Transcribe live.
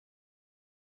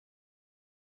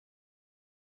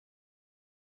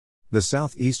The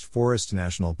Southeast Forest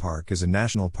National Park is a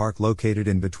national park located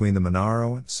in between the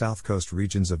Monaro and South Coast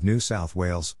regions of New South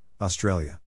Wales,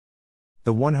 Australia.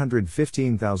 The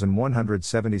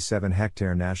 115,177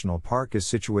 hectare national park is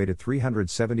situated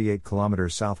 378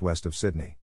 kilometres southwest of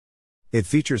Sydney. It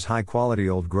features high-quality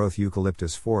old-growth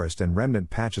eucalyptus forest and remnant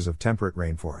patches of temperate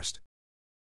rainforest.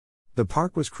 The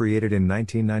park was created in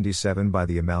 1997 by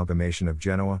the amalgamation of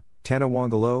Genoa,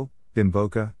 Tantawangalo,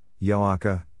 Bemboka,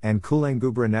 Yowaka, and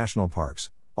Coolangubra national parks,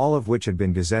 all of which had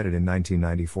been gazetted in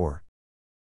 1994.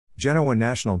 Genoa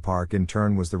National Park in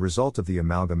turn was the result of the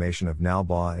amalgamation of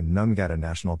Nalbaugh and Nungatta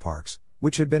national parks,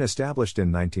 which had been established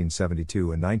in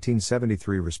 1972 and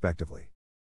 1973 respectively.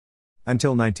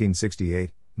 Until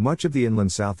 1968, much of the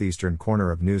inland southeastern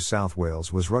corner of New South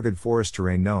Wales was rugged forest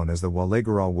terrain known as the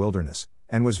Walegaral Wilderness,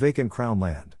 and was vacant Crown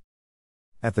land.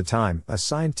 At the time, a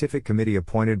scientific committee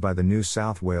appointed by the New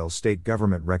South Wales state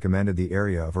government recommended the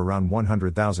area of around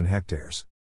 100,000 hectares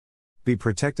be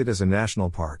protected as a national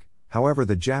park. However,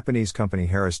 the Japanese company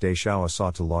Harris Daishowa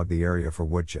sought to log the area for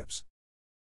wood chips.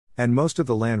 And most of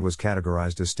the land was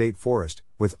categorized as state forest,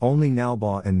 with only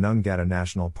Nalbaugh and Nungatta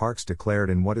national parks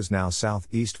declared in what is now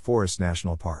Southeast Forest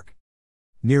National Park.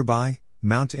 Nearby,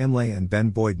 Mount Imlay and Ben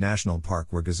Boyd National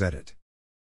Park were gazetted.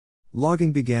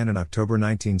 Logging began in October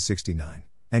 1969,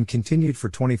 and continued for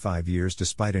 25 years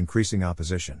despite increasing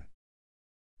opposition.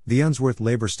 The Unsworth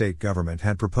Labour state government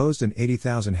had proposed an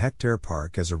 80,000 hectare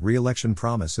park as a re-election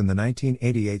promise in the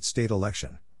 1988 state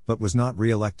election, but was not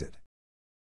re-elected.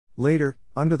 Later,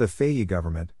 under the Fayey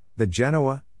government, the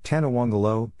Genoa,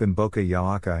 Tantawangalo, Bemboka,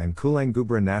 Yowaka and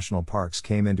Coolangubra national parks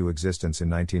came into existence in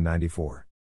 1994.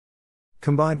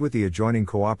 Combined with the adjoining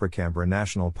Coolangubra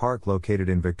National Park located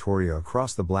in Victoria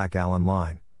across the Black-Allen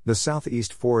Line, the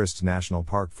Southeast Forest National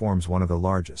Park forms one of the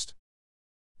largest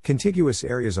contiguous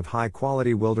areas of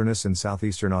high-quality wilderness in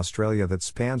southeastern Australia that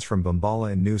spans from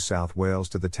Bemboka in New South Wales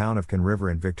to the town of Can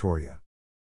River in Victoria.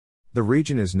 The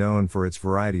region is known for its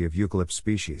variety of eucalyptus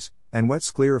species, and wet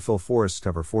sclerophyll forests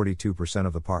cover 42%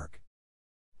 of the park.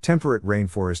 Temperate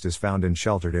rainforest is found in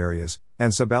sheltered areas,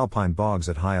 and subalpine bogs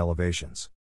at high elevations.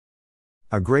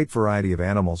 A great variety of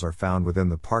animals are found within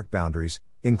the park boundaries,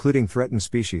 including threatened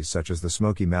species such as the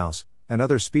smoky mouse, and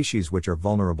other species which are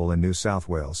vulnerable in New South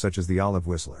Wales such as the olive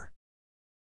whistler.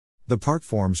 The park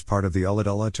forms part of the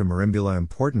Ulladulla to Merimbula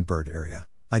Important Bird Area,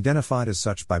 identified as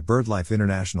such by BirdLife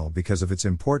International because of its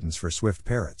importance for swift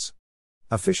parrots.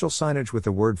 Official signage with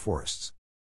the word forests.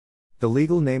 The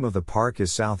legal name of the park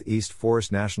is Southeast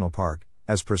Forest National Park,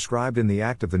 as prescribed in the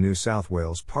Act of the New South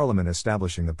Wales Parliament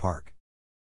establishing the park.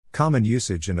 Common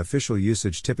usage and official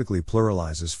usage typically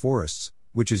pluralizes forests,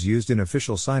 which is used in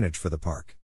official signage for the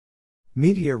park.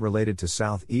 Media related to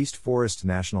Southeast Forest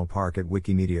National Park at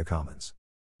Wikimedia Commons.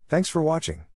 Thanks for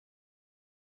watching.